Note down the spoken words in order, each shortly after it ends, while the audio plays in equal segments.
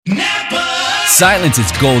Silence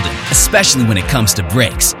is golden, especially when it comes to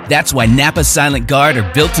brakes. That's why Napa Silent Guard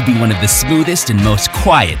are built to be one of the smoothest and most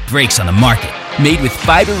quiet brakes on the market. Made with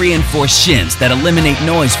fiber-reinforced shims that eliminate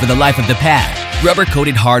noise for the life of the pad,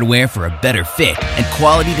 rubber-coated hardware for a better fit, and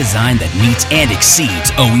quality design that meets and exceeds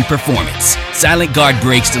OE performance. Silent Guard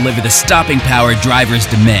brakes deliver the stopping power drivers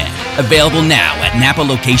demand. Available now at Napa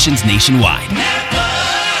locations nationwide.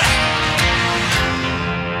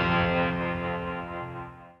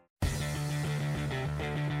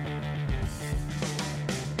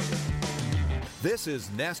 This is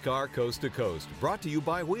NASCAR Coast to Coast, brought to you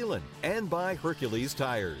by Whelen and by Hercules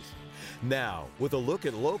Tires. Now, with a look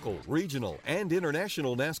at local, regional, and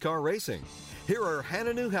international NASCAR racing, here are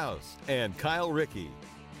Hannah Newhouse and Kyle Rickey.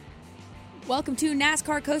 Welcome to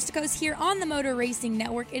NASCAR Coast to Coast here on the Motor Racing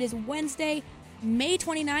Network. It is Wednesday, May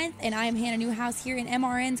 29th, and I am Hannah Newhouse here in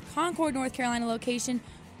MRN's Concord, North Carolina location,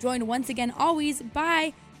 joined once again always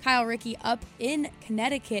by Kyle Rickey up in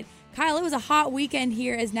Connecticut. Kyle, it was a hot weekend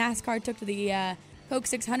here as NASCAR took to the Coke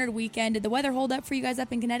 600 weekend. Did the weather hold up for you guys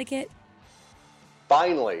up in Connecticut?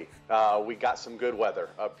 Finally, we got some good weather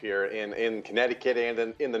up here in Connecticut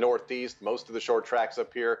and in the Northeast. Most of the short tracks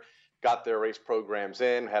up here got their race programs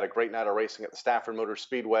in, had a great night of racing at the Stafford Motor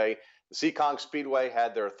Speedway. The Seekonk Speedway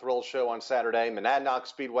had their thrill show on Saturday. Monadnock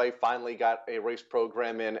Speedway finally got a race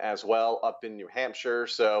program in as well up in New Hampshire.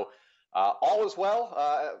 So all is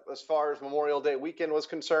well as far as Memorial Day weekend was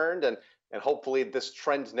concerned, and hopefully this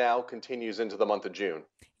trend now continues into the month of June.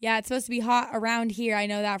 Yeah, it's supposed to be hot around here. I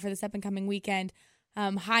know that for this up-and-coming weekend.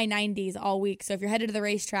 High 90s all week. So if you're headed to the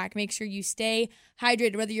racetrack, make sure you stay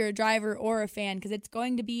hydrated, whether you're a driver or a fan, because it's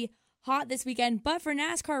going to be hot this weekend. But for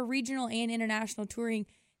NASCAR regional and international touring,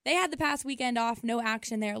 they had the past weekend off, no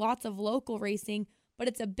action there, lots of local racing, but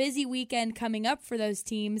it's a busy weekend coming up for those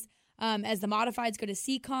teams. As the modifieds go to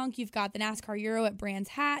Seekonk, you've got the NASCAR Euro at Brands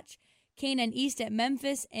Hatch, K&N East at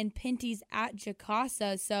Memphis, and Pinty's at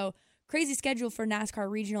Jacasa. So crazy schedule for NASCAR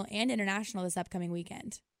regional and international this upcoming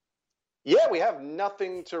weekend. Yeah, we have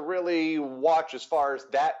nothing to really watch as far as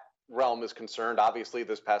that realm is concerned. Obviously,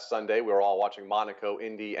 this past Sunday, we were all watching Monaco,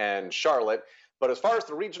 Indy, and Charlotte. But as far as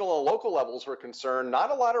the regional and local levels were concerned, not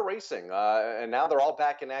a lot of racing. And now they're all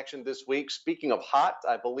back in action this week. Speaking of hot,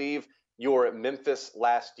 I believe you were at Memphis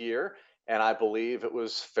last year, and I believe it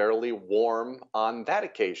was fairly warm on that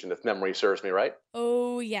occasion, if memory serves me right.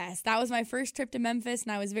 Oh, yes. That was my first trip to Memphis,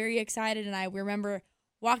 and I was very excited. And I remember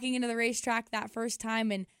walking into the racetrack that first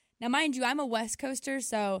time. And now, mind you, I'm a West Coaster,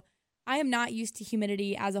 so I am not used to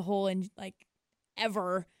humidity as a whole and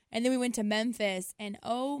ever. And then we went to Memphis, and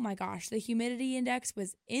oh my gosh, the humidity index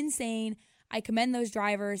was insane. I commend those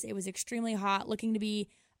drivers. It was extremely hot, looking to be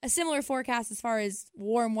a similar forecast as far as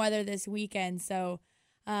warm weather this weekend. So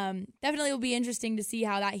definitely will be interesting to see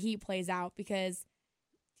how that heat plays out because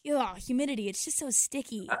humidity, it's just so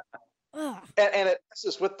sticky. And it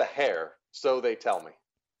messes with the hair, so they tell me.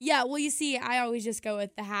 Yeah, well, you see, I always just go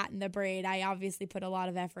with the hat and the braid. I obviously put a lot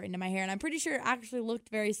of effort into my hair, and I'm pretty sure it actually looked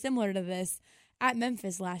very similar to this at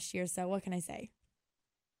Memphis last year. So what can I say?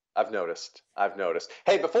 I've noticed.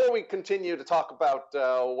 Hey, before we continue to talk about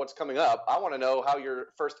what's coming up, I want to know how your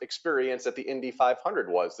first experience at the Indy 500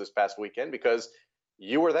 was this past weekend, because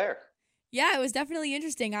you were there. Yeah, it was definitely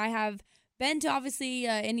interesting. I have been to, obviously,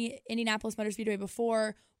 Indianapolis Motor Speedway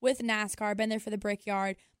before with NASCAR, been there for the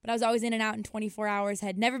Brickyard, but I was always in and out in 24 hours,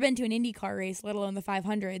 had never been to an IndyCar race, let alone the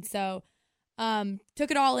 500. So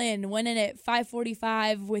took it all in, went in at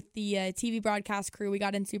 5:45 with the TV broadcast crew. We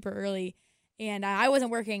got in super early. And I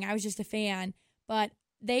wasn't working. I was just a fan. But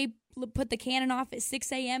they put the cannon off at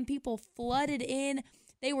 6 a.m. People flooded in.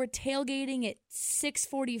 They were tailgating at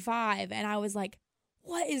 6:45. And I was like,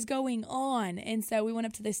 what is going on? And so we went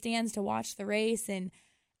up to the stands to watch the race. And,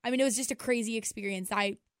 I mean, it was just a crazy experience.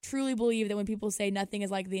 I truly believe that when people say nothing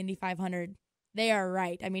is like the Indy 500, they are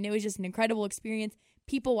right. I mean, it was just an incredible experience.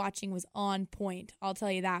 People watching was on point. I'll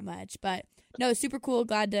tell you that much. But, no, super cool.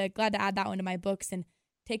 Glad to add that one to my books and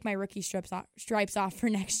take my rookie stripes off for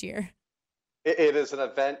next year. It is an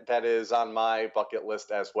event that is on my bucket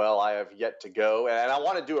list as well. I have yet to go, and I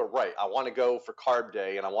want to do it right. I want to go for Carb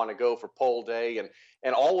Day, and I want to go for Pole Day,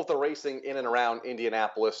 and all of the racing in and around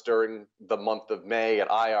Indianapolis during the month of May at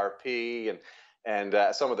IRP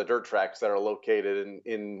and some of the dirt tracks that are located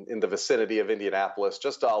in the vicinity of Indianapolis.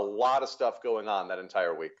 Just a lot of stuff going on that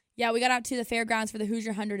entire week. Yeah, we got out to the fairgrounds for the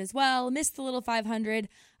Hoosier 100 as well. Missed the little 500.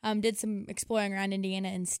 Did some exploring around Indiana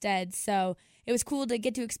instead. So it was cool to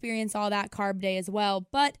get to experience all that Carb Day as well.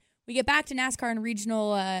 But we get back to NASCAR and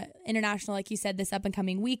regional, international, like you said, this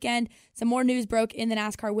up-and-coming weekend. Some more news broke in the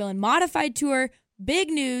NASCAR Whelen Modified Tour. Big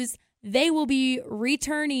news. They will be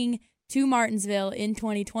returning to Martinsville in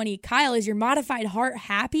 2020. Kyle, is your modified heart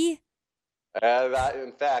happy?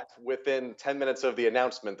 In fact, within 10 minutes of the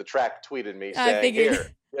announcement, the track tweeted me saying,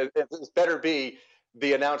 here, this better be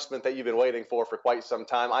the announcement that you've been waiting for quite some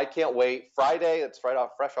time. I can't wait. Friday, it's fresh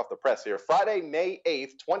off the press here. Friday, May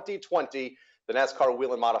 8th, 2020, the NASCAR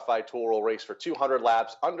Whelen Modified Tour will race for 200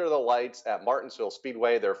 laps under the lights at Martinsville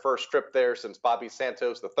Speedway. Their first trip there since Bobby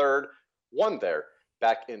Santos III won there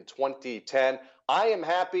back in 2010. I am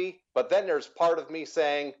happy, but then there's part of me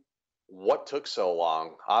saying, what took so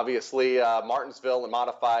long? Obviously, Martinsville and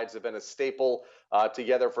Modifieds have been a staple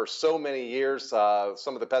together for so many years.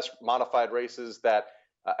 Some of the best modified races that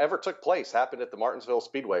ever took place happened at the Martinsville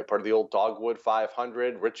Speedway, part of the old Dogwood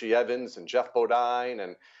 500. Richie Evans and Jeff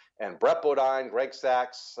Bodine and Brett Bodine, Greg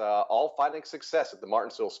Sachs, all finding success at the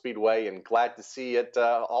Martinsville Speedway, and glad to see it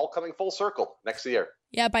all coming full circle next year.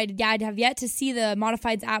 Yep, I'd have yet to see the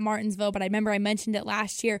modifieds at Martinsville, but I remember I mentioned it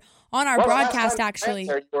last year on our broadcast, actually.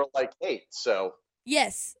 You were like 8, so.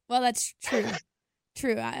 Yes, well, that's true.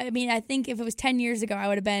 True. I mean, I think if it was 10 years ago, I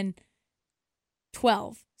would have been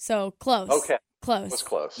 12. So close. Okay. Close. It was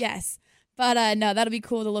close. Yes. But no, that'll be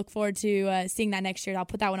cool to look forward to seeing that next year. I'll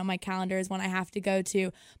put that one on my calendar as one I have to go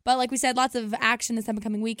to. But like we said, lots of action this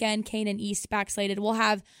upcoming weekend. Kane and East back slated. We'll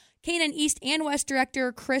have Kane and East and West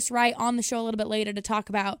director Chris Wright on the show a little bit later to talk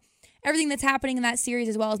about everything that's happening in that series,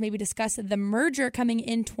 as well as maybe discuss the merger coming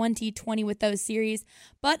in 2020 with those series.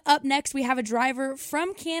 But up next, we have a driver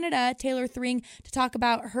from Canada, Taylor Thring, to talk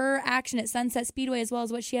about her action at Sunset Speedway, as well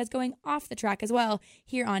as what she has going off the track as well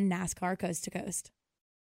here on NASCAR Coast to Coast.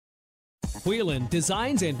 Whelen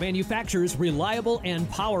designs and manufactures reliable and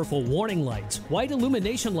powerful warning lights, white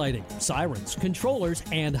illumination lighting, sirens, controllers,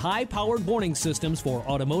 and high-powered warning systems for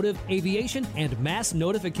automotive, aviation, and mass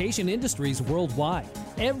notification industries worldwide.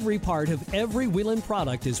 Every part of every Whelen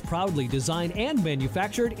product is proudly designed and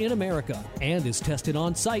manufactured in America and is tested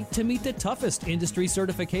on site to meet the toughest industry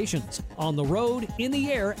certifications. On the road, in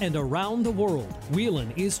the air, and around the world,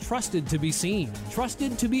 Whelen is trusted to be seen,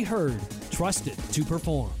 trusted to be heard, trusted to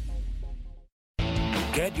perform.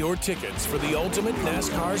 Get your tickets for the Ultimate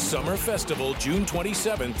NASCAR Summer Festival June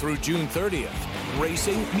 27th through June 30th.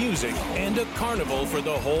 Racing, music, and a carnival for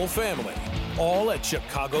the whole family. All at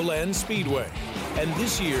Chicagoland Speedway. And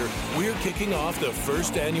this year, we're kicking off the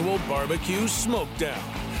first annual Barbecue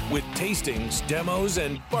Smokedown with tastings, demos,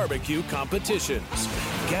 and barbecue competitions.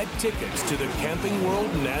 Get tickets to the Camping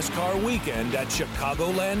World NASCAR Weekend at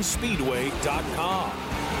ChicagolandSpeedway.com.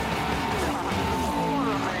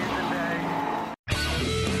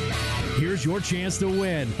 Here's your chance to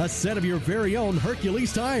win a set of your very own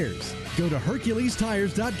Hercules tires. Go to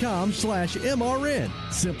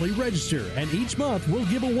HerculesTires.com/MRN. Simply register, and each month we'll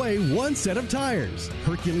give away one set of tires.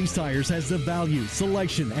 Hercules Tires has the value,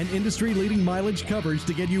 selection, and industry-leading mileage coverage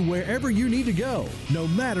to get you wherever you need to go, no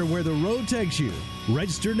matter where the road takes you.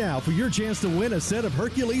 Register now for your chance to win a set of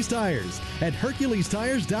Hercules tires at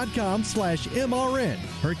HerculesTires.com/MRN.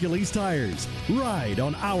 Hercules Tires. Ride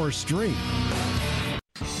on our street.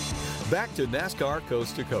 Back to NASCAR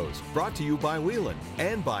Coast to Coast, brought to you by Whelen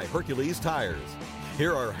and by Hercules Tires.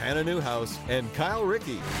 Here are Hannah Newhouse and Kyle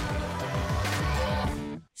Rickey.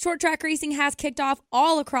 Short track racing has kicked off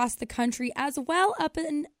all across the country, as well up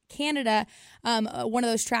in Canada, one of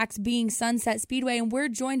those tracks being Sunset Speedway, and we're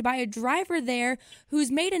joined by a driver there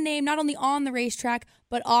who's made a name not only on the racetrack,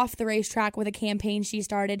 but off the racetrack with a campaign she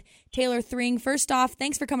started. Taylor Thring, first off,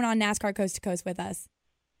 thanks for coming on NASCAR Coast to Coast with us.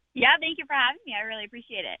 Yeah, thank you for having me. I really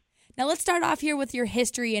appreciate it. Now let's start off here with your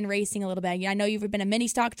history in racing a little bit. I know you've been a mini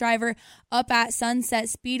stock driver up at Sunset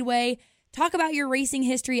Speedway. Talk about your racing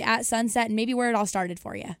history at Sunset and maybe where it all started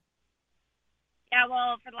for you. Yeah,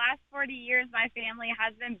 well, for the last 40 years, my family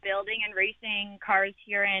has been building and racing cars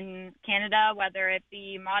here in Canada, whether it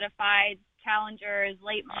be modified, challengers,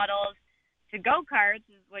 late models, to go-karts,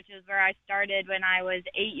 which is where I started when I was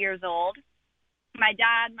 8 years old. My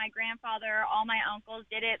dad, my grandfather, all my uncles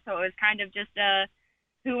did it, so it was kind of just a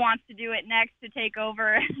who wants to do it next to take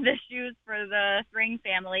over the shoes for the Thring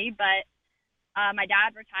family. But my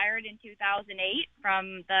dad retired in 2008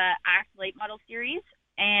 from the ACT Late Model Series,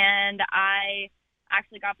 and I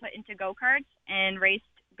actually got put into go-karts and raced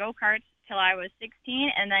go-karts till I was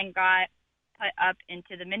 16, and then got put up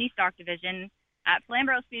into the mini stock division at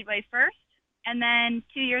Flamborough Speedway first. And then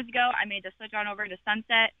 2 years ago, I made the switch on over to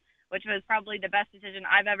Sunset, which was probably the best decision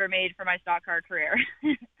I've ever made for my stock car career.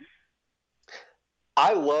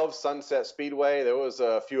 I love Sunset Speedway. There was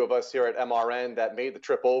a few of us here at MRN that made the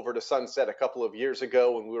trip over to Sunset a couple of years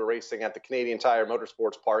ago when we were racing at the Canadian Tire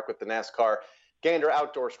Motorsports Park with the NASCAR Gander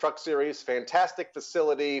Outdoors Truck Series. Fantastic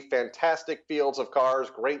facility, fantastic fields of cars,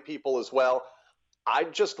 great people as well. I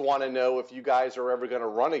just want to know if you guys are ever going to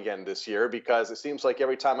run again this year, because it seems like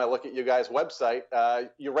every time I look at you guys' website,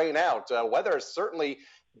 you rain out. Weather has certainly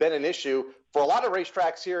been an issue for a lot of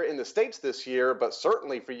racetracks here in the States this year, but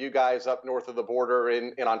certainly for you guys up north of the border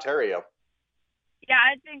in Ontario. Yeah,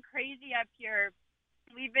 it's been crazy up here.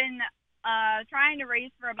 We've been trying to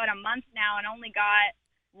race for about a month now and only got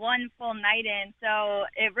one full night in. So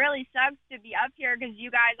it really sucks to be up here because you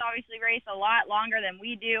guys obviously race a lot longer than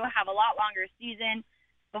we do, have a lot longer season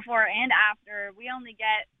before and after. We only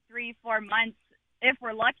get 3-4 months if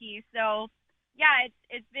we're lucky. So yeah,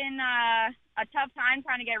 it's been a tough time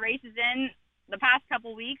trying to get races in the past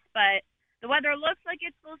couple weeks, but the weather looks like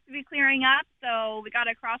it's supposed to be clearing up. So we got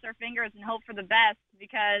to cross our fingers and hope for the best,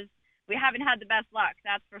 because we haven't had the best luck,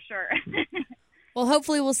 that's for sure. Well,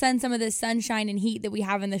 hopefully we'll send some of this sunshine and heat that we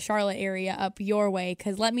have in the Charlotte area up your way,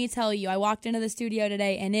 because let me tell you, I walked into the studio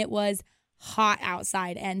today and it was hot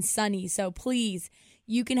outside and sunny. So please,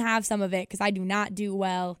 you can have some of it, because I do not do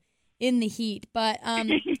well in the heat. But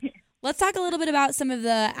let's talk a little bit about some of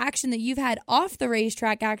the action that you've had off the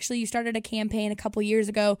racetrack. Actually, you started a campaign a couple years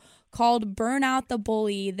ago called Burn Out the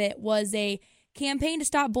Bully that was a campaign to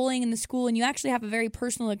stop bullying in the school, and you actually have a very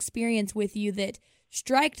personal experience with you that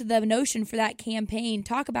striked the notion for that campaign.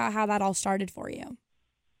 Talk about how that all started for you.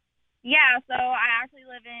 Yeah, so I actually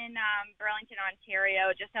live in Burlington,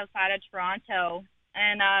 Ontario, just outside of Toronto.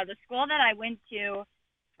 And the school that I went to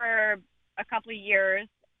for a couple of years,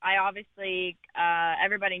 I obviously,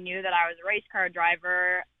 everybody knew that I was a race car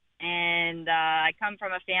driver, and I come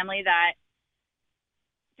from a family that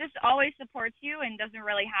just always supports you and doesn't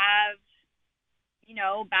really have, you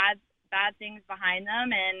know, bad things behind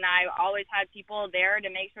them. And I always had people there to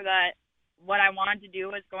make sure that what I wanted to do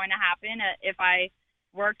was going to happen if I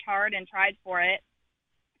worked hard and tried for it.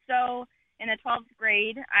 So in the 12th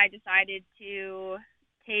grade, I decided to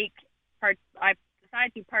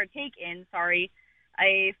partake in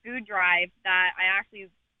a food drive that I actually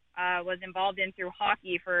was involved in through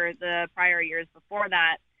hockey for the prior years before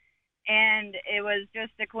that. And it was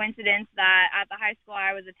just a coincidence that at the high school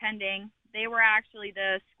I was attending, they were actually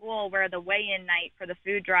the school where the weigh-in night for the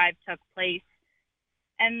food drive took place.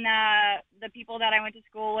 And the people that I went to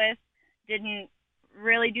school with didn't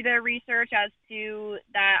really do their research as to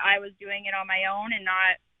that I was doing it on my own and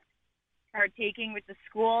not partaking with the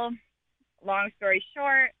school. Long story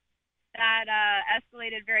short, that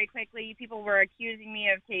escalated very quickly. People were accusing me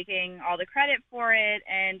of taking all the credit for it,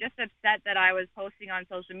 and just upset that I was posting on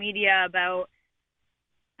social media about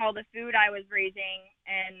all the food I was raising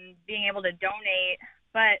and being able to donate.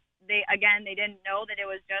 But they didn't know that it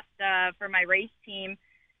was just for my race team.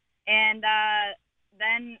 And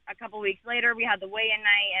then a couple weeks later, we had the weigh-in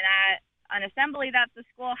night, and at an assembly that the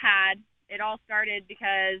school had, it all started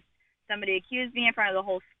because somebody accused me in front of the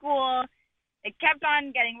whole school. It kept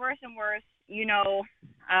on getting worse and worse. You know,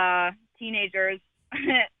 teenagers,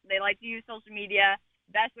 they like to use social media,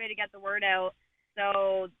 best way to get the word out.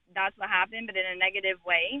 So that's what happened, but in a negative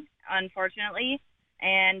way, unfortunately.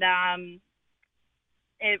 And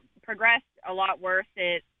it progressed a lot worse.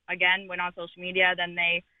 It, again, went on social media. Then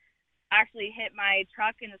they actually hit my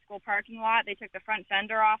truck in the school parking lot. They took the front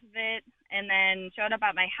fender off of it and then showed up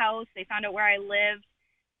at my house. They found out where I lived.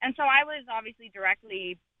 And so I was obviously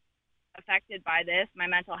directly affected by this. My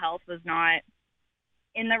mental health was not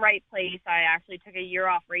in the right place. I actually took a year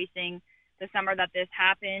off racing the summer that this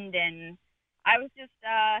happened, and I was just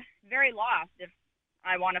very lost, if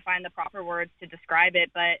I want to find the proper words to describe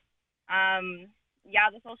it. But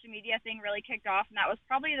yeah, the social media thing really kicked off, and that was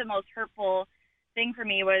probably the most hurtful thing for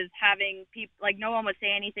me, was having people, like, no one would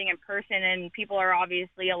say anything in person, and people are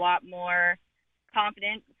obviously a lot more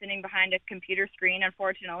confident sitting behind a computer screen,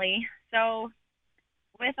 unfortunately. So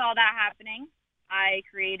with all that happening, I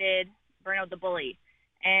created Burn Out the Bully.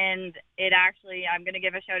 And it actually, I'm going to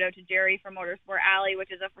give a shout out to Jerry from Motorsport Alley,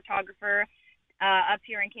 which is a photographer up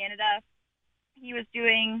here in Canada. He was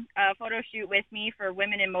doing a photo shoot with me for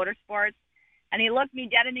Women in Motorsports, and he looked me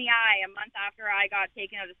dead in the eye a month after I got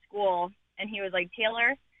taken out of school, and he was like,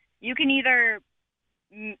 Taylor, you can either,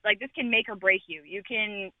 like, this can make or break you. You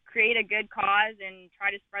can create a good cause and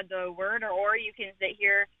try to spread the word, or you can sit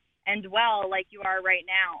here and dwell like you are right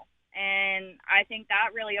now. And I think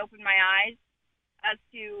that really opened my eyes as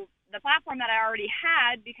to the platform that I already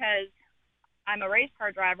had, because I'm a race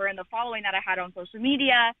car driver, and the following that I had on social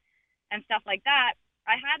media and stuff like that,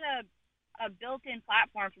 I had a built-in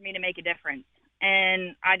platform for me to make a difference.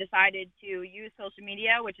 And I decided to use social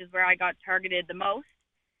media, which is where I got targeted the most,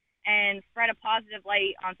 and spread a positive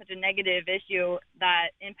light on such a negative issue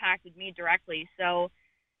that impacted me directly. So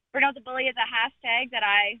Burn Out the Bully is a hashtag that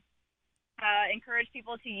I encourage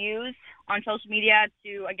people to use on social media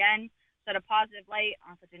to, again, set a positive light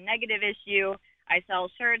on such a negative issue. I sell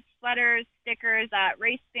shirts, sweaters, stickers that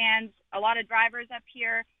race fans, a lot of drivers up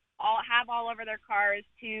here all over their cars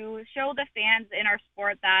to show the fans in our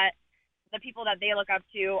sport that the people that they look up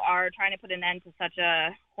to are trying to put an end to such a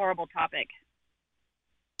horrible topic.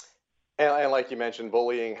 And like you mentioned,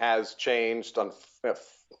 bullying has changed,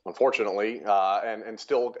 unfortunately, and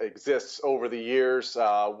still exists over the years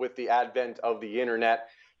with the advent of the internet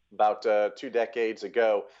about 2 decades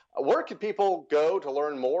ago. Where can people go to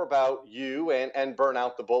learn more about you and burn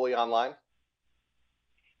out the bully online?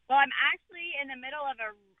 Well, I'm actually in the middle of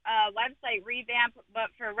a website revamp, but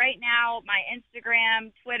for right now, my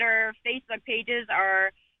Instagram, Twitter, Facebook pages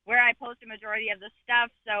are where I post a majority of the stuff.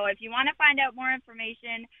 So if you want to find out more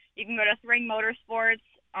information, you can go to Thring Motorsports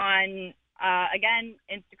on, again,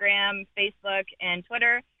 Instagram, Facebook, and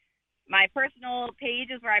Twitter. My personal page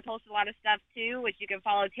is where I post a lot of stuff too, which you can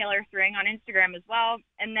follow Taylor Thring on Instagram as well.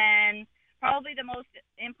 And then probably the most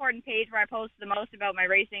important page where I post the most about my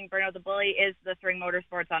racing, Burnout the Bully, is the Thring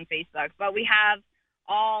Motorsports on Facebook. But we have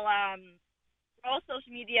all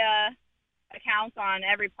social media accounts on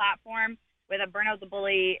every platform with a Burnout the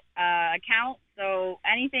Bully account. So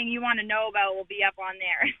anything you want to know about will be up on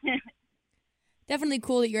there. Definitely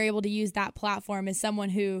cool that you're able to use that platform as someone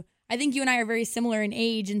who, I think you and I are very similar in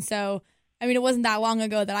age. And so, I mean, it wasn't that long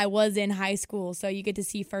ago that I was in high school. So you get to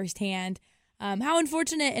see firsthand how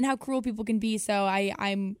unfortunate and how cruel people can be. So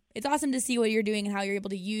it's awesome to see what you're doing and how you're able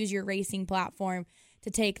to use your racing platform to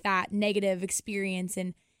take that negative experience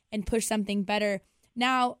and push something better.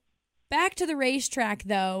 Now, back to the racetrack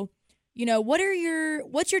though, you know,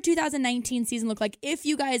 what's your 2019 season look like if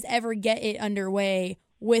you guys ever get it underway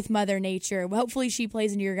with Mother Nature? Well, hopefully she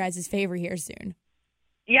plays into your guys' favor here soon.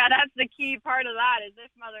 Yeah, that's the key part of that, is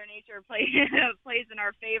if Mother Nature plays in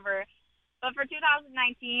our favor. But for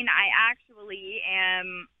 2019,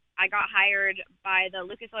 I got hired by the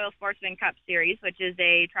Lucas Oil Sportsman Cup Series, which is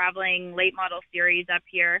a traveling late model series up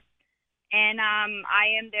here. And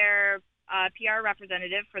I am their PR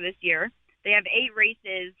representative for this year. They have 8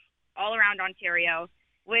 races all around Ontario,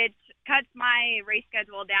 which cuts my race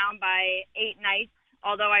schedule down by 8 nights,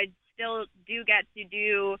 although I still do get to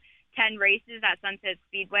do 10 races at Sunset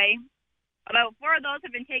Speedway. About 4 of those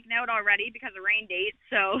have been taken out already because of rain dates,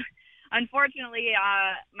 so unfortunately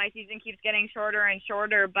my season keeps getting shorter and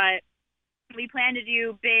shorter, but we plan to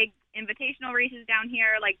do big invitational races down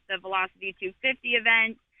here, like the Velocity 250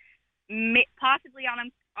 event, possibly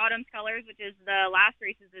Autumn's Colors, which is the last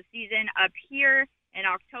race of the season up here in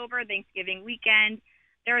October, Thanksgiving weekend.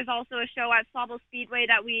 There is also a show at Sauble Speedway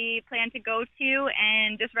that we plan to go to,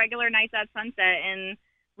 and just regular nights at Sunset. And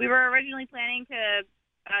we were originally planning to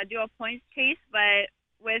do a points chase, but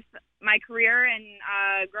with my career and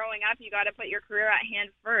growing up, you got to put your career at hand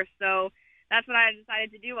first. So that's what I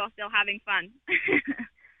decided to do while still having fun.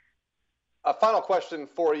 A final question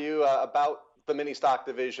for you about the mini stock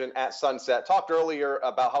division at Sunset. Talked earlier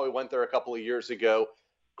about how we went there a couple of years ago.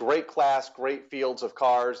 Great class, great fields of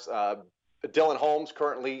cars. Dylan Holmes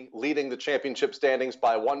currently leading the championship standings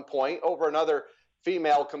by 1 point over another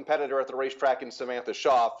female competitor at the racetrack in Samantha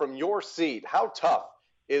Shaw. From your seat, how tough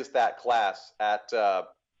is that class at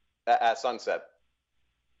Sunset?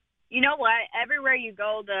 You know what? Everywhere you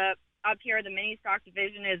go, up here, the mini stock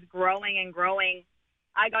division is growing and growing.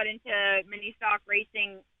 I got into mini stock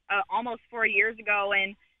racing almost 4 years ago,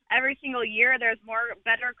 and every single year there's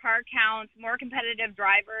better car counts, more competitive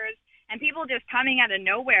drivers, and people just coming out of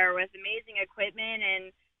nowhere with amazing equipment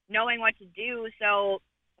and knowing what to do. So,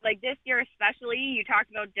 like this year especially, you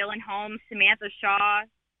talked about Dylan Holmes, Samantha Shaw,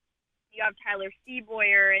 you have Tyler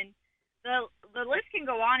Seaboyer, and the list can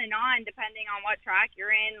go on and on depending on what track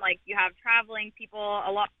you're in. Like, you have traveling people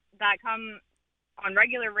a lot that come on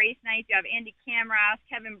regular race nights. You have Andy Camras,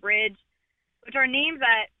 Kevin Bridge, which are names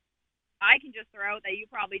that I can just throw out that you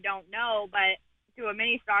probably don't know, but to a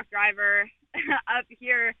mini stock driver up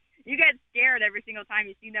here, you get scared every single time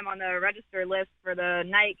you see them on the register list for the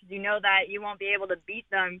night because you know that you won't be able to beat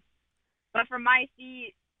them. But from my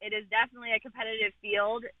seat, it is definitely a competitive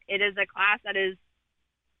field. It is a class that is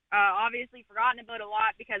obviously forgotten about a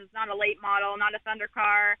lot because it's not a late model, not a Thunder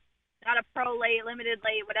car, not a pro late, limited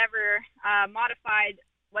late, whatever, modified,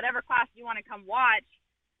 whatever class you want to come watch.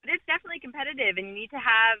 But it's definitely competitive, and you need to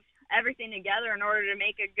have everything together in order to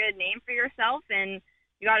make a good name for yourself. And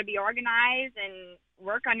you got to be organized and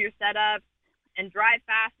work on your setup and drive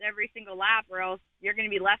fast every single lap, or else you're going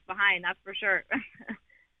to be left behind. That's for sure.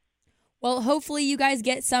 Well, hopefully you guys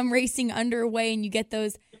get some racing underway and you get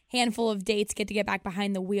those handful of dates, get back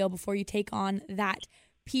behind the wheel before you take on that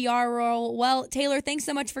PR role. Well, Taylor, thanks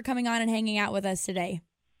so much for coming on and hanging out with us today.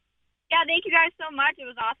 Yeah, thank you guys so much. It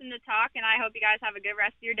was awesome to talk, and I hope you guys have a good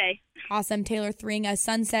rest of your day. Awesome. Taylor Thring, a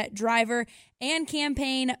Sunset driver and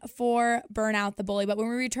campaign for Burnout the Bully. But when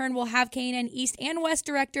we return, we'll have K&N East and West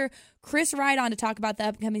director Chris Wright on to talk about the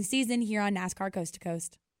upcoming season here on NASCAR Coast to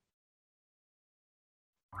Coast.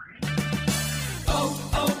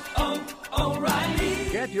 O'Reilly.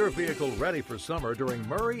 Get your vehicle ready for summer during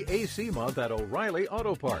Murray AC Month at O'Reilly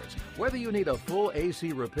Auto Parts. Whether you need a full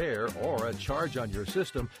AC repair or a charge on your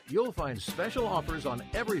system, you'll find special offers on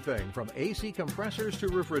everything from AC compressors to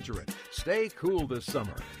refrigerant. Stay cool this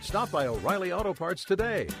summer. Stop by O'Reilly Auto Parts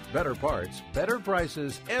today. Better parts, better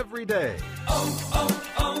prices every day.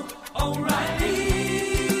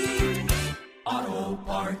 O'Reilly Auto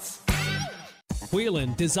Parts.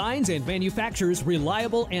 Whelen designs and manufactures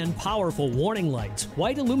reliable and powerful warning lights,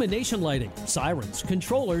 white illumination lighting, sirens,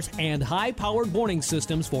 controllers, and high-powered warning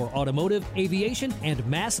systems for automotive, aviation, and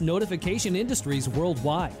mass notification industries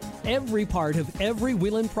worldwide. Every part of every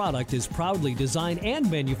Whelen product is proudly designed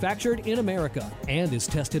and manufactured in America and is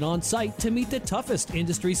tested on site to meet the toughest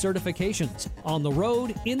industry certifications. On the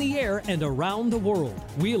road, in the air, and around the world,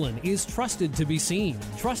 Whelen is trusted to be seen,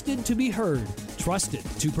 trusted to be heard, trusted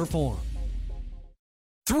to perform.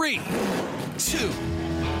 3, 2, 1.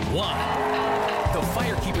 The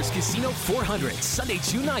Firekeepers Casino 400, Sunday,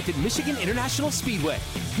 June 9th at Michigan International Speedway.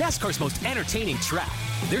 NASCAR's most entertaining track.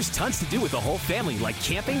 There's tons to do with the whole family, like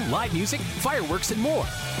camping, live music, fireworks, and more.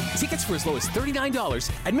 Tickets for as low as $39.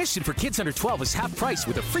 Admission for kids under 12 is half price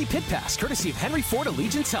with a free pit pass, courtesy of Henry Ford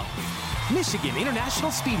Allegiance Health. Michigan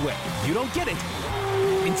International Speedway. You don't get it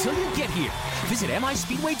until you get here. Visit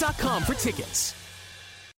mispeedway.com for tickets.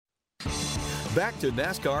 Back to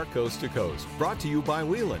NASCAR Coast to Coast, brought to you by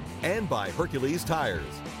Whelen and by Hercules Tires.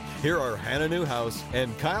 Here are Hannah Newhouse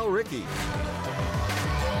and Kyle Rickey.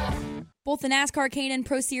 Both the NASCAR K&N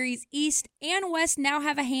Pro Series East and West now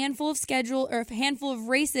have a handful of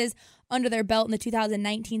races under their belt in the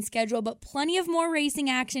 2019 schedule, but plenty of more racing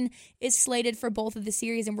action is slated for both of the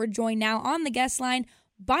series, and we're joined now on the guest line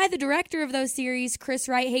by the director of those series, Chris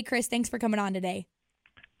Wright. Hey, Chris, thanks for coming on today.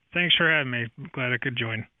 Thanks for having me. Glad I could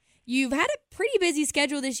join. You've had a pretty busy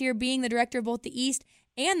schedule this year being the director of both the East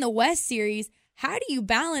and the West series. How do you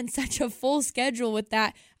balance such a full schedule with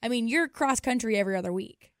that? I mean, you're cross country every other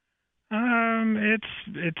week.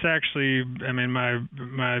 It's actually, I mean, my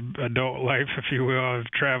adult life, if you will,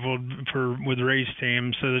 I've traveled with race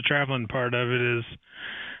teams, so the traveling part of it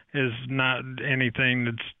is not anything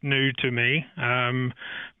that's new to me.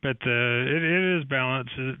 But it is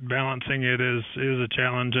balancing it is a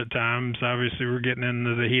challenge at times. Obviously, we're getting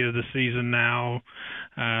into the heat of the season now,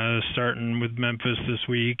 starting with Memphis this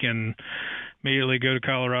week, and immediately go to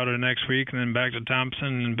Colorado next week, and then back to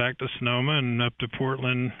Thompson, and back to Sonoma, and up to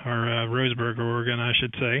Portland, or Roseburg, Oregon, I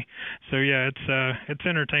should say. So yeah, it's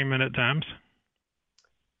entertainment at times.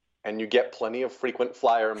 And you get plenty of frequent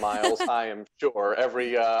flyer miles, I am sure.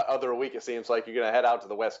 Every other week, it seems like you're going to head out to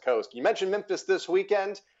the West Coast. You mentioned Memphis this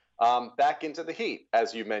weekend, back into the heat,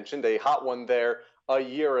 as you mentioned, a hot one there a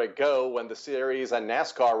year ago when the series and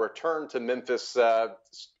NASCAR returned to Memphis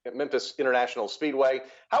International Speedway.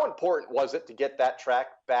 How important was it to get that track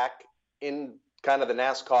back in kind of the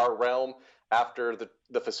NASCAR realm after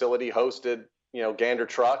the facility hosted, Gander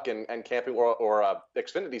Truck and Camping or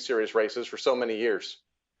Xfinity Series races for so many years?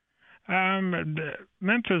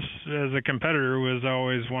 Memphis as a competitor was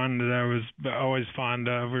always one that I was always fond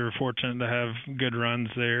of. We were fortunate to have good runs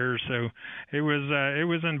there, so it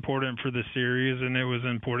was important for the series, and it was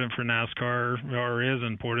important for NASCAR, or is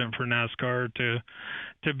important for NASCAR to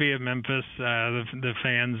be at Memphis. The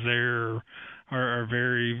fans there are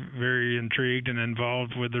very, very intrigued and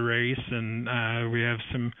involved with the race, and we have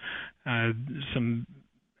some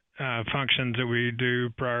functions that we do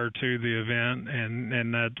prior to the event,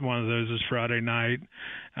 and that one of those is Friday night,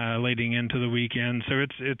 leading into the weekend. So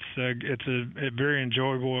it's a very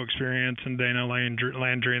enjoyable experience, and Dana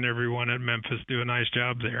Landry and everyone at Memphis do a nice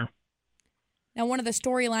job there. Now, one of the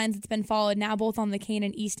storylines that's been followed now both on the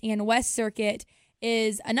K&N East and West circuit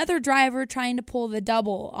is another driver trying to pull the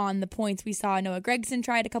double on the points. We saw Noah Gragson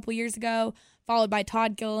try it a couple years ago, followed by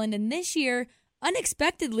Todd Gilliland, and this year,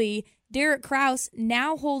 unexpectedly, Derek Kraus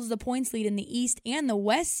now holds the points lead in the East and the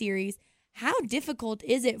West series. How difficult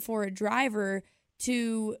is it for a driver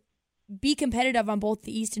to be competitive on both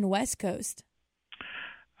the East and West Coast?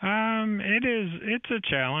 It's a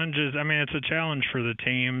challenge. It's a challenge for the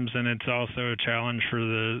teams, and it's also a challenge for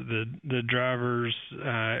the drivers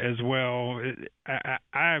as well.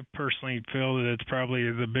 I personally feel that it's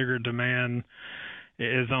probably the bigger demand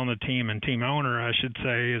is on the team and team owner, I should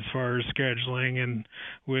say, as far as scheduling, and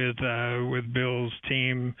with Bill's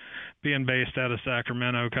team being based out of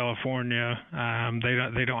Sacramento, California,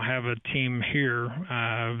 they don't have a team here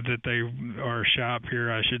that they or a shop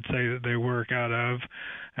here, I should say, that they work out of.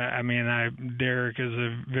 I mean, Derek is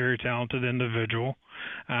a very talented individual,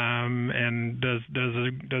 and does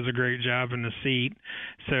a great job in the seat.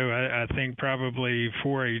 So I think probably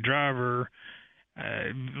for a driver,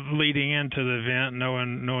 leading into the event,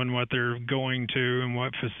 knowing what they're going to and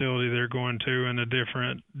what facility they're going to, and the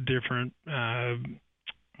different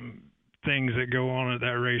things that go on at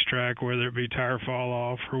that racetrack, whether it be tire fall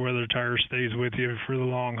off or whether the tire stays with you for the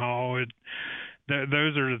long haul.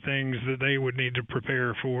 Those are the things that they would need to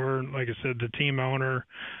prepare for. Like I said, the team owner,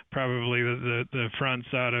 probably the front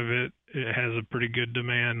side of it has a pretty good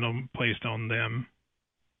demand placed on them.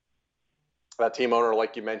 That team owner,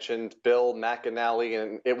 like you mentioned, Bill McAnally,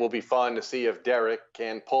 and it will be fun to see if Derek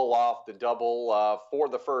can pull off the double for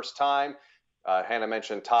the first time. Hannah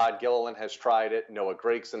mentioned Todd Gilliland has tried it. Noah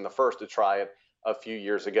Gregson, the first to try it a few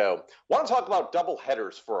years ago. Want to talk about double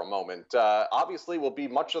headers for a moment. Obviously, will be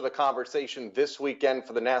much of the conversation this weekend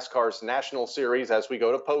for the NASCAR's National Series as we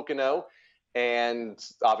go to Pocono. And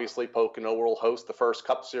obviously, Pocono will host the first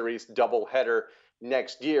Cup Series double header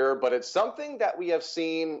next year, but it's something that we have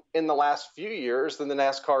seen in the last few years in the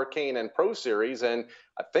NASCAR K&N Pro Series, and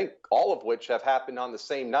I think all of which have happened on the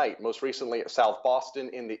same night, most recently at South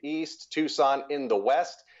Boston in the East, Tucson in the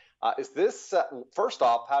West. Is this, first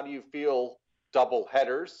off, how do you feel double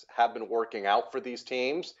headers have been working out for these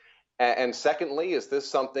teams? And secondly, is this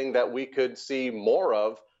something that we could see more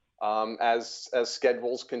of as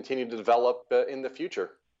schedules continue to develop in the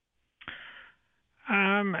future?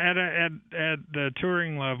 At the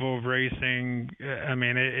touring level of racing, I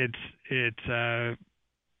mean, it's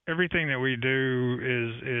everything that we do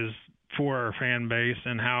is for our fan base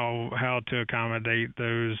and how to accommodate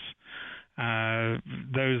those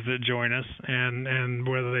that join us, and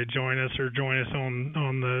whether they join us or join us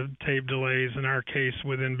on the tape delays, in our case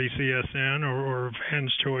with NBCSN or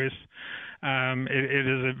Fans Choice, it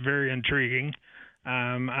is very intriguing.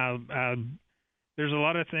 There's a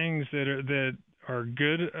lot of things that are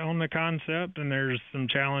good on the concept, and there's some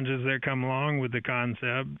challenges that come along with the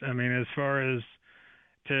concept. I mean, as far as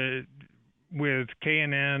with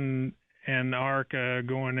K&N and ARCA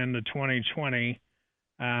going into 2020,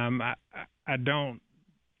 I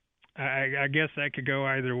guess that could go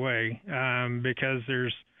either way, because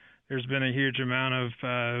there's been a huge amount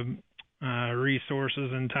of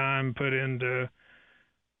resources and time put into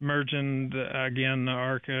merging the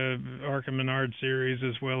ARCA Menard series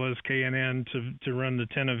as well as K&N to run the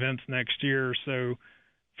 10 events next year. So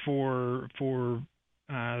for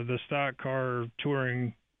the stock car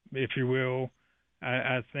touring, if you will,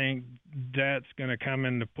 I think that's going to come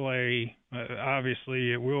into play.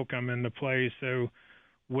 Obviously, it will come into play. So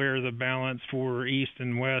where the balance for East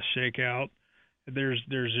and West shake out, there's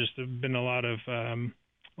just been a lot of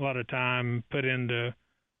time put into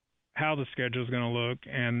how the schedule is going to look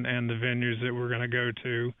and the venues that we're going to go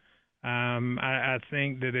to. I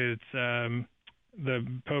think that it's the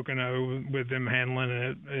Pocono, with them handling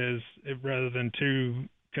it, is rather than two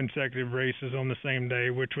consecutive races on the same day,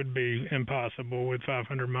 which would be impossible with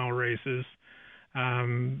 500-mile races,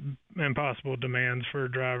 impossible demands for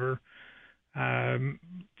a driver.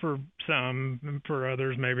 For some, for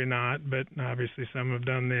others, maybe not, but obviously some have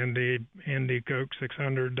done the Indy Coke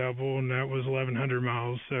 600 double, and that was 1,100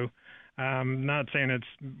 miles. So not saying it's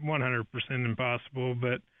 100% impossible,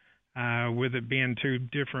 but with it being two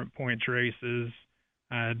different points races,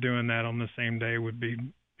 doing that on the same day would be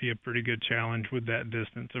a pretty good challenge with that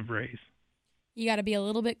distance of race. You got to be a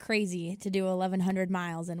little bit crazy to do 1,100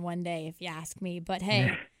 miles in one day, if you ask me. But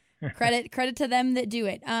hey, credit to them that do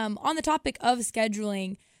it. On the topic of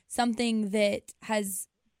scheduling, something that has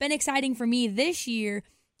been exciting for me this year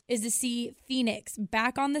is to see Phoenix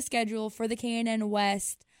back on the schedule for the K&N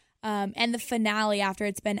West and the finale after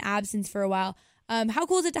it's been absent for a while. How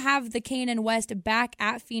cool is it to have the K&N West back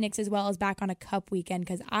at Phoenix as well as back on a Cup weekend?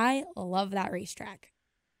 Because I love that racetrack.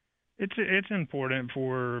 It's important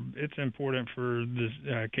for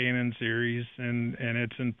the K&N series, and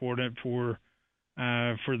it's important for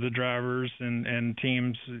the drivers and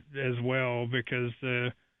teams as well, because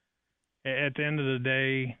at the end of the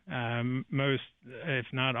day, most,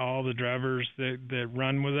 if not all, the drivers that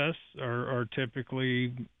run with us are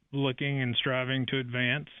typically looking and striving to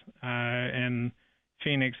advance, and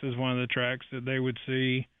Phoenix is one of the tracks that they would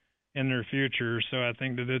see in their future. So I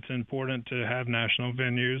think that it's important to have national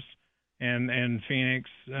venues, and Phoenix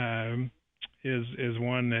is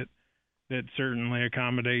one that certainly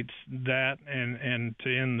accommodates that, and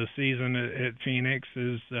to end the season at Phoenix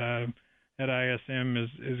at ISM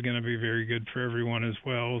is going to be very good for everyone as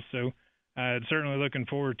well. So certainly looking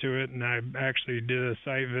forward to it, and I actually did a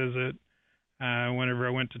site visit whenever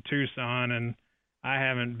I went to Tucson, and I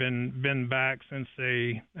haven't been back since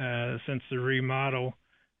the remodel.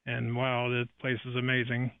 And wow, the place is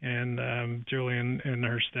amazing. And Julie and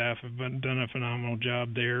her staff have done a phenomenal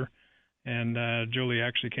job there. And Julie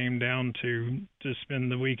actually came down to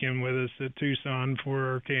spend the weekend with us at Tucson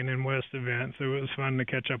for our K&N West event. So it was fun to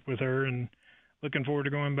catch up with her, and looking forward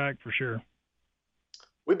to going back for sure.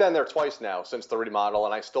 We've been there twice now since the remodel,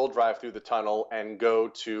 and I still drive through the tunnel and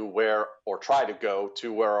try to go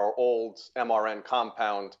to where our old MRN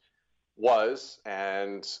compound was,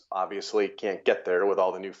 and obviously can't get there with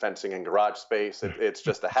all the new fencing and garage space. It's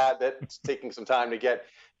just a habit. It's taking some time to get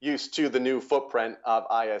used to the new footprint of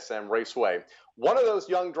ISM Raceway. One of those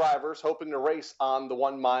young drivers hoping to race on the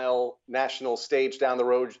 1 mile national stage down the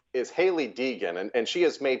road is Haley Deegan, and she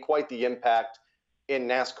has made quite the impact in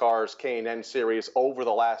NASCAR's K&N series over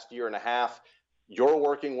the last year and a half. You're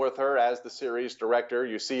working with her as the series director.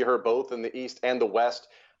 You see her both in the East and the West.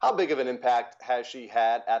 How big of an impact has she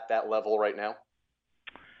had at that level right now?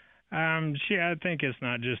 I think it's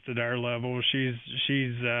not just at our level. She's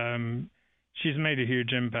made a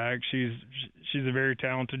huge impact. She's a very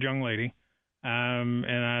talented young lady, and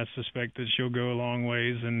I suspect that she'll go a long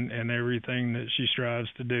ways in everything that she strives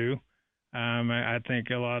to do. I think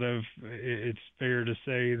it's fair to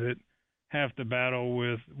say that half the battle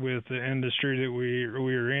with the industry that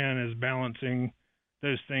we're in is balancing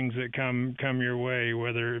those things that come your way,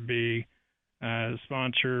 whether it be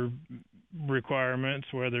sponsor requirements,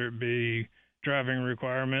 whether it be driving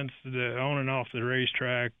requirements, the on and off the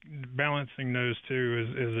racetrack. Balancing those two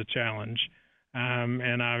is a challenge,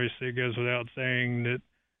 and obviously it goes without saying that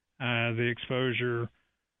the exposure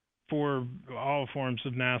for all forms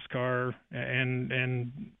of NASCAR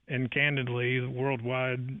and candidly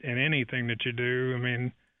worldwide in anything that you do, I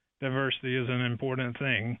mean, diversity is an important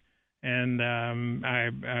thing, and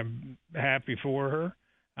I'm happy for her,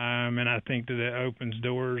 and I think that it opens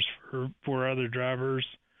doors for other drivers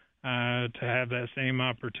to have that same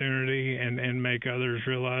opportunity and make others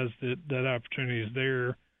realize that opportunity is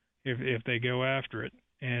there if they go after it.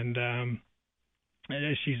 And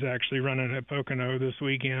she's actually running at Pocono this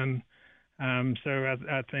weekend, so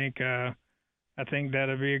I think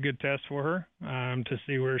that'll be a good test for her to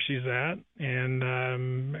see where she's at,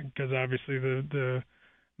 and because obviously the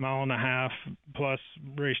 1.5 mile plus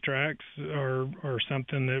racetracks are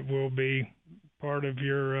something that will be part of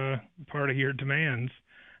your demands.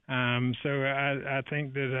 So I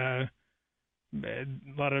think that a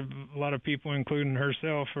lot of people, including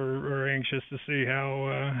herself, are anxious to see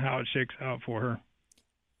how it shakes out for her.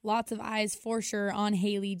 Lots of eyes for sure on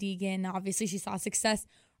Haley Deegan. Obviously, she saw success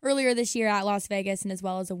earlier this year at Las Vegas, and as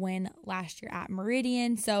well as a win last year at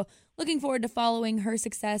Meridian. So looking forward to following her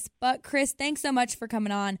success. But Chris, thanks so much for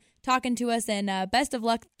coming on, talking to us, and best of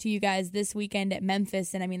luck to you guys this weekend at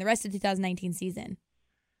Memphis, and the rest of the 2019 season.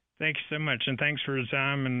 Thank you so much, and thanks for the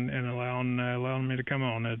time and allowing me to come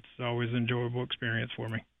on. It's always an enjoyable experience for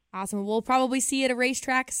me. Awesome. We'll probably see you at a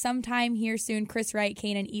racetrack sometime here soon. Chris Wright,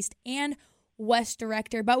 K&N East and West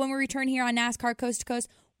Director. But when we return here on NASCAR Coast to Coast,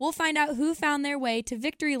 we'll find out who found their way to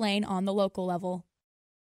victory lane on the local level.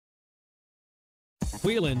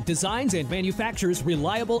 Whelen designs and manufactures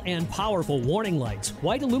reliable and powerful warning lights,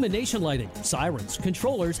 white illumination lighting, sirens,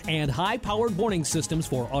 controllers, and high-powered warning systems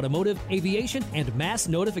for automotive, aviation, and mass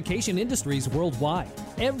notification industries worldwide.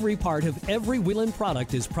 Every part of every Whelen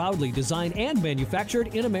product is proudly designed and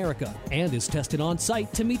manufactured in America and is tested on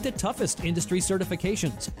site to meet the toughest industry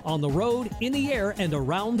certifications. On the road, in the air, and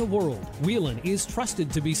around the world, Whelen is trusted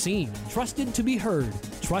to be seen, trusted to be heard,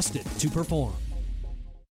 trusted to perform.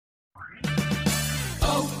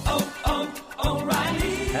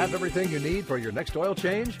 Have everything you need for your next oil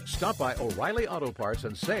change? Stop by O'Reilly Auto Parts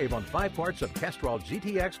and save on 5 parts of Castrol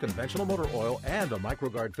GTX conventional motor oil and a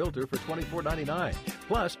MicroGuard filter for $24.99.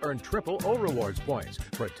 Plus, earn triple O Rewards points.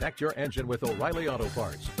 Protect your engine with O'Reilly Auto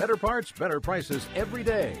Parts. Better parts, better prices every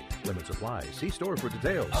day. Limits apply. See store for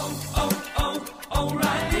details.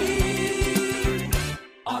 O'Reilly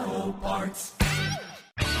Auto Parts.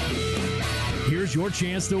 Here's your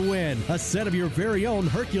chance to win a set of your very own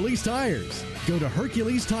Hercules tires. Go to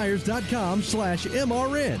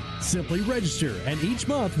HerculesTires.com/MRN. Simply register, and each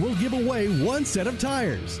month we'll give away one set of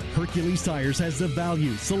tires. Hercules Tires has the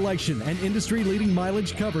value, selection, and industry-leading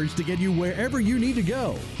mileage coverage to get you wherever you need to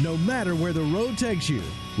go, no matter where the road takes you.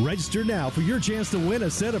 Register now for your chance to win a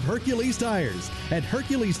set of Hercules tires at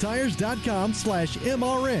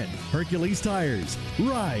HerculesTires.com/MRN. Hercules Tires.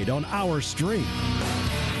 Ride on our street.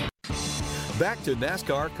 Back to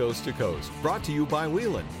NASCAR Coast to Coast, brought to you by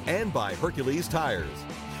Whelen and by Hercules Tires.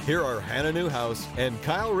 Here are Hannah Newhouse and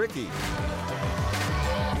Kyle Rickey.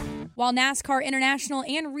 While NASCAR International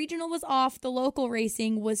and Regional was off, the local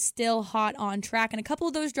racing was still hot on track, and a couple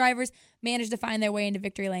of those drivers managed to find their way into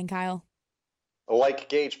victory lane, Kyle. Like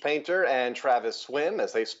Gage Painter and Travis Swim,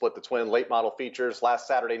 as they split the twin late model features last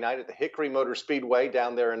Saturday night at the Hickory Motor Speedway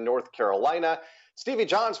down there in North Carolina. Stevie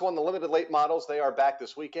Johns won the limited late models. They are back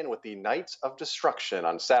this weekend with the Knights of Destruction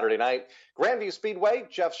on Saturday night. Grandview Speedway,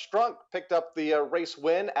 Jeff Strunk picked up the race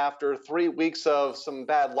win after 3 weeks of some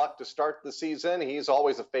bad luck to start the season. He's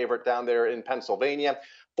always a favorite down there in Pennsylvania.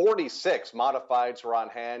 46 modifieds were on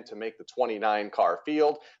hand to make the 29-car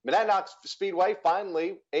field. Monadnock Speedway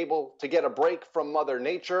finally able to get a break from Mother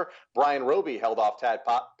Nature. Brian Roby held off Tad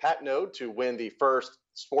Patnode to win the first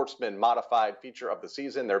Sportsman modified feature of the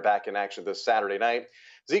season. They're back in action this Saturday night.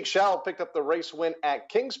 Zeke Shell picked up the race win at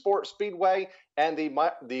Kingsport Speedway, and the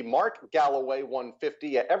Mark Galloway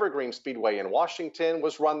 150 at Evergreen Speedway in Washington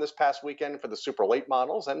was run this past weekend for the super late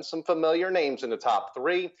models, and some familiar names in the top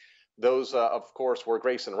three. Those, of course, were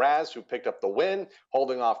Grayson Raz, who picked up the win,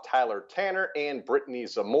 holding off Tyler Tanner and Brittany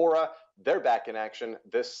Zamora. They're back in action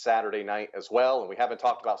this Saturday night as well. And we haven't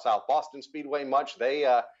talked about South Boston Speedway much. They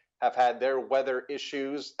have had their weather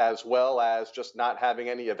issues as well as just not having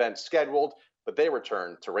any events scheduled, but they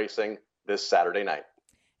return to racing this Saturday night.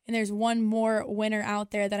 And there's one more winner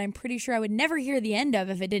out there that I'm pretty sure I would never hear the end of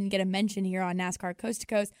if it didn't get a mention here on NASCAR Coast to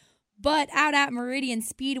Coast. But out at Meridian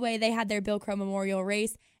Speedway, they had their Bill Crow Memorial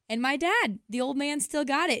race. And my dad, the old man, still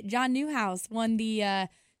got it. John Newhouse won the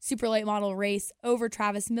super late model race over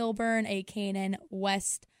Travis Milburn, a K&N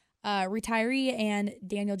West retiree, and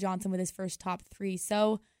Daniel Johnson with his first top three.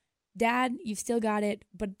 So, Dad, you've still got it,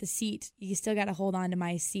 but the seat, you still got to hold on to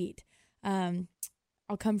my seat. I'll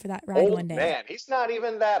come for that ride one day. Man, he's not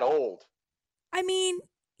even that old. I mean,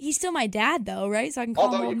 he's still my dad, though, right? So I can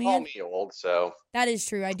call him old man. Although you call me old, so. That is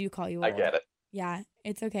true. I do call you old. I get it. Yeah,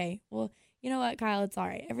 it's okay. Well, you know what, Kyle? It's all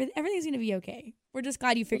right. Everything's going to be okay. We're just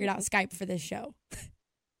glad you figured out Skype for this show.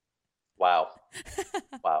 Wow.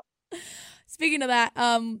 Wow. Speaking of that,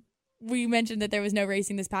 we mentioned that there was no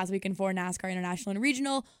racing this past weekend for NASCAR International and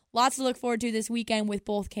Regional. Lots to look forward to this weekend with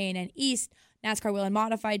both K&N East, NASCAR Wheel and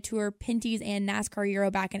Modified Tour, Pinty's, and NASCAR Euro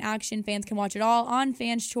back in action. Fans can watch it all on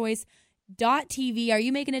fanschoice.tv. Are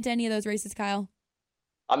you making it to any of those races, Kyle?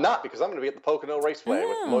 I'm not, because I'm going to be at the Pocono Raceway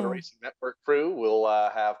with the Motor Racing Network crew. We'll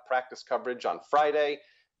have practice coverage on Friday,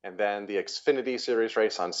 and then the Xfinity Series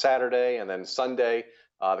race on Saturday, and then Sunday,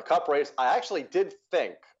 the Cup race. I actually did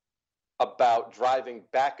think about driving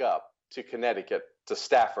back up to Connecticut to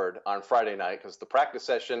Stafford on Friday night, because the practice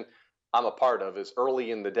session I'm a part of is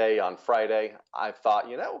early in the day on Friday. I thought,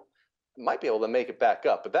 might be able to make it back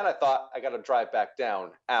up. But then I thought I got to drive back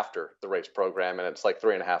down after the race program, and it's like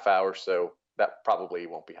 3.5 hours, so that probably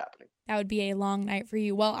won't be happening. That would be a long night for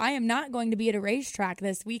you. Well, I am not going to be at a racetrack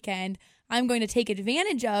this weekend. I'm going to take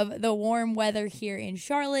advantage of the warm weather here in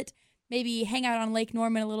Charlotte, maybe hang out on Lake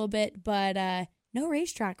Norman a little bit, but no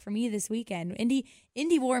racetrack for me this weekend.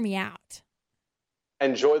 Indy wore me out.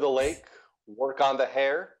 Enjoy the lake, work on the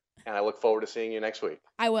hair, and I look forward to seeing you next week.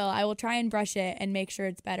 I will. I will try and brush it and make sure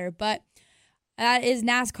it's better. But that is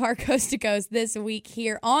NASCAR Coast to Coast this week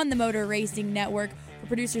here on the Motor Racing Network. For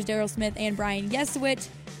producers Daryl Smith and Brian Yesowich,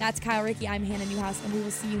 that's Kyle Rickey. I'm Hannah Newhouse, and we will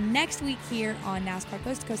see you next week here on NASCAR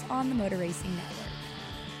Coast to Coast on the Motor Racing Network.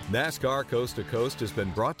 NASCAR Coast to Coast has been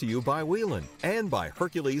brought to you by Whelen and by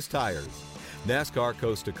Hercules Tires. NASCAR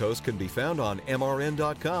Coast to Coast can be found on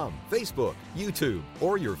MRN.com, Facebook, YouTube,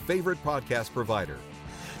 or your favorite podcast provider.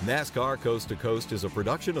 NASCAR Coast to Coast is a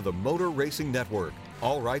production of the Motor Racing Network.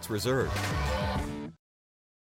 All rights reserved.